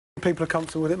People are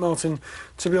comfortable with it, Martin.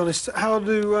 To be honest, how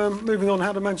do moving on?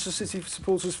 How do Manchester City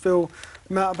supporters feel,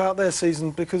 Matt, about their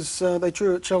season? Because they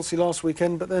drew at Chelsea last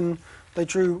weekend, but then they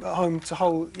drew at home to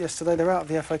Hull yesterday. They're out of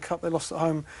the FA Cup. They lost at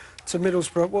home to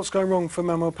Middlesbrough. What's going wrong for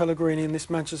Manuel Pellegrini in this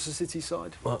Manchester City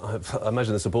side? Well, I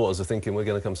imagine the supporters are thinking we're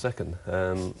going to come second.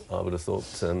 I would have thought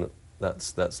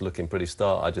that's looking pretty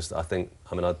stark. I think.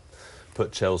 I mean, I'd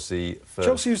put Chelsea first.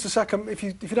 Chelsea used to sack them if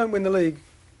you don't win the league.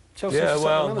 Chelsea yeah,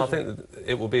 well, I think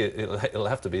it'll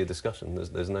have to be a discussion.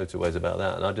 There's no two ways about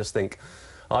that. And I just think,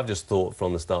 I've just thought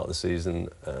from the start of the season.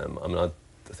 I mean,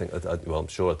 well, I'm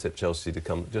sure I tipped Chelsea to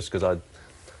come just because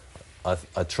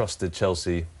I trusted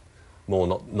Chelsea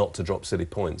more not to drop silly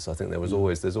points. I think there's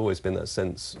always been that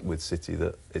sense with City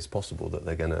that it's possible that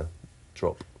they're going to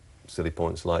drop silly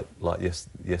points like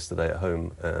yesterday at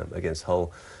home against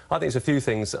Hull. I think it's a few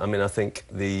things. I mean, I think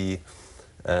the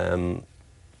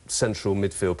central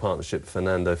midfield partnership,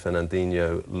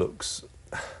 Fernandinho, looks...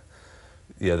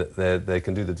 Yeah, they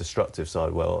can do the destructive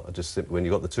side well. When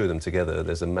you've got the two of them together,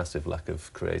 there's a massive lack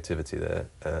of creativity there.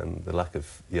 The lack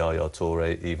of Yaya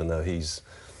Toure, even though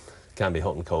can be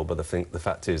hot and cold, but the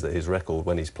fact is that his record,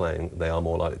 when he's playing, they are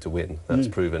more likely to win. That's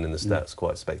proven in the stats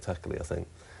quite spectacularly, I think.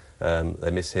 They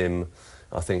miss him.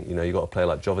 I think, you've got a player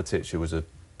like Jovetic, who was a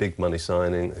big money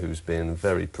signing, who's been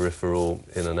very peripheral,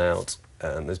 in and out.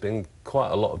 There's been quite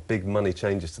a lot of big money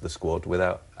changes to the squad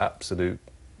without absolute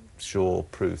sure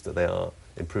proof that they are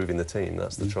improving the team.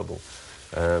 That's the trouble.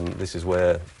 This is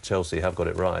where Chelsea have got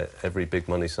it right. Every big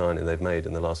money signing they've made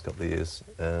in the last couple of years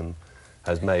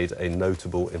has made a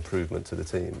notable improvement to the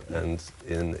team. And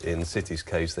in City's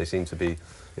case, they seem to be,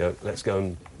 let's go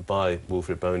and buy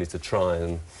Wilfried Bony to try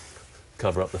and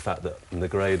cover up the fact that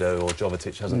Negredo or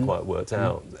Jovetic hasn't quite worked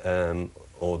out, and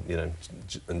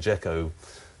Dzeko,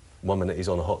 one minute he's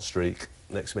on a hot streak,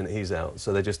 next minute he's out.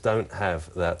 So they just don't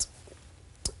have that.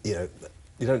 You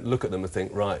don't look at them and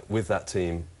think, right, with that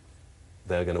team,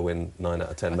 they're going to win 9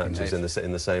 out of 10 matches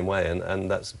in the same way, and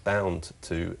that's bound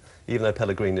to, even though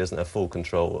Pellegrini doesn't have full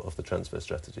control of the transfer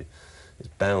strategy, it's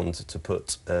bound to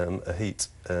put a heat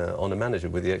on a manager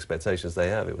with the expectations they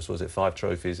have. Was it 5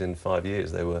 trophies in 5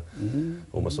 years? They were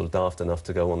almost sort of daft enough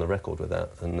to go on the record with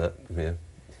that, and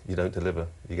you don't deliver,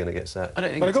 you're going to get sacked.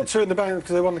 But they got 2 in the bank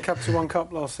because they won the Capital One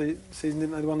Cup last season,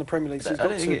 didn't they? They won the Premier League. So I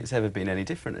don't think it's ever been any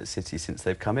different at City since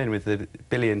they've come in with the £1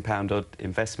 billion odd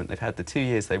investment they've had. The 2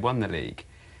 years they won the league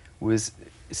was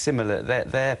similar.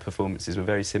 Their performances were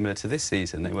very similar to this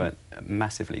season. They weren't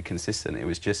massively consistent. It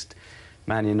was just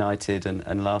Man United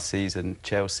and last season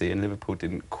Chelsea and Liverpool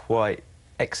didn't quite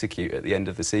execute at the end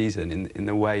of the season in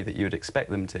the way that you would expect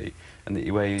them to, and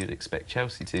the way you'd expect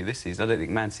Chelsea to this season. I don't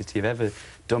think Man City have ever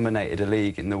dominated a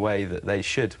league in the way that they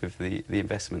should with the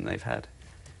investment they've had.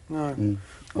 No.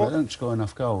 Well, they don't score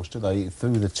enough goals, do they,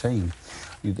 through the team?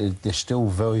 They're still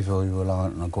very, very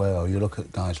reliant on Aguero. You look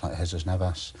at guys like Jesus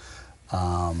Navas,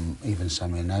 even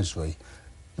Samir Nasri.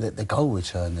 The goal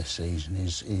return this season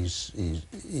is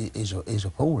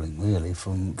appalling, really,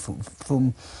 from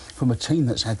a team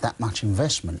that's had that much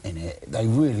investment in it. They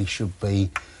really should be,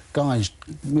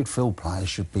 midfield players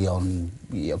should be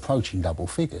approaching double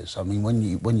figures. I mean,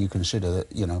 when you consider that,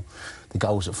 the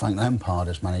goals that Frank Lampard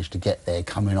has managed to get there,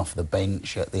 coming off the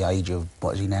bench at the age of,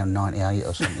 what is he now, 98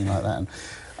 or something like that,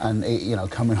 and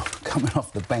coming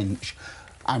off the bench.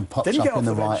 And pops up in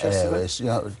the right areas.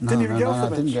 I didn't get off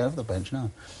the bench,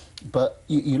 no. But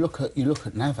you look at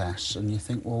Navas and you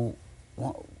think, well,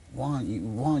 why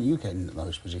aren't you getting into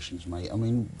those positions, mate? I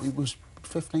mean, it was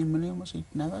 15 million, was he,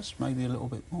 Navas? Maybe a little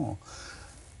bit more.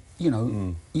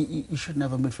 You shouldn't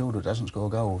have a midfielder that doesn't score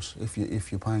goals if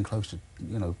you're paying close to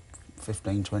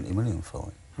 15, 20 million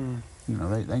for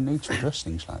it. They need to address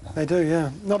things like that. They do, yeah.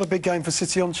 Not a big game for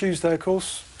City on Tuesday, of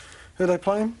course. Who are they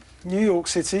playing? New York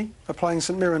City are playing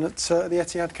St Mirren at the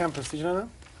Etihad campus. Did you know that?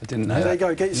 I didn't know that. There you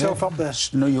go, get yourself up there.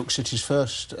 It's New York City's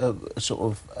first sort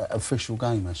of official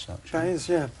game as such. That is,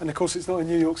 yeah. And of course it's not in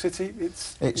New York City,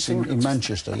 it's in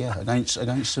Manchester, yeah,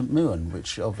 against St Mirren,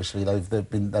 which obviously they've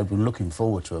been looking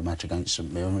forward to a match against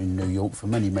St Mirren in New York for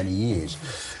many, many years.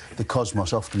 The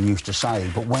Cosmos often used to say,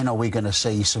 but when are we going to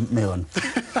see St Mirren?